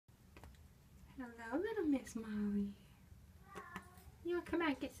Hello, little Miss Molly. You want to come out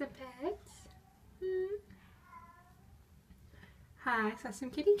and get some pets? Hi, Sesame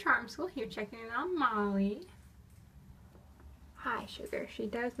Kitty Charm School here checking in on Molly. Hi, Sugar. She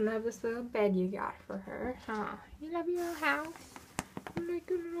does love this little bed you got for her. Huh? You love your little house? You like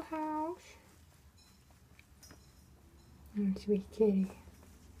your little house? Sweet kitty.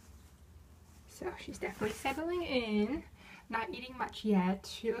 So she's definitely settling in. Not eating much yet.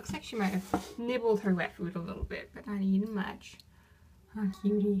 She looks like she might have nibbled her wet food a little bit, but not eating much. Huh,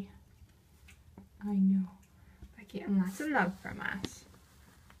 cutie? I know. But getting lots of love from us.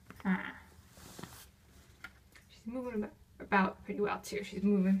 Huh. She's moving about pretty well too. She's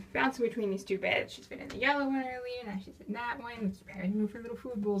moving, bouncing between these two beds. She's been in the yellow one earlier, now she's in that one. We keep having to move her little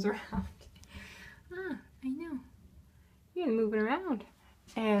food bowls around. Ah, I know. You're moving around.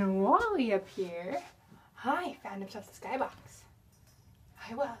 And Wally up here. Hi, found himself the skybox.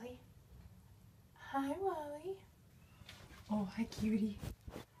 Hi, Wally. Hi, Wally. Oh, hi, cutie.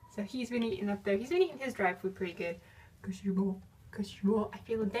 So he's been eating up there. He's been eating his dry food pretty good. Cushy bowl, cushy bowl. I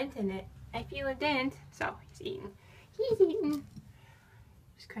feel a dent in it. I feel a dent. So he's eating. He's eating.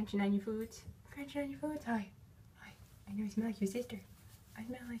 Just crunching on your foods. Crunching on your foods. Hi. Hi. I know I smell like your sister. I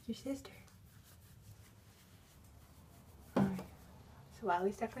smell like your sister. So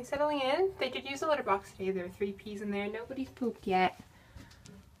Wally's definitely settling in. They did use a litter box today. There are 3 peas in there. Nobody's pooped yet.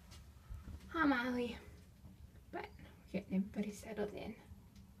 Hi, Molly. But we're getting everybody settled in.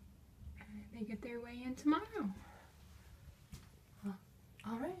 And they get their way in tomorrow. Well,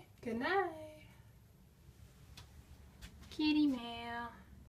 alright. Good night. Kitty mail.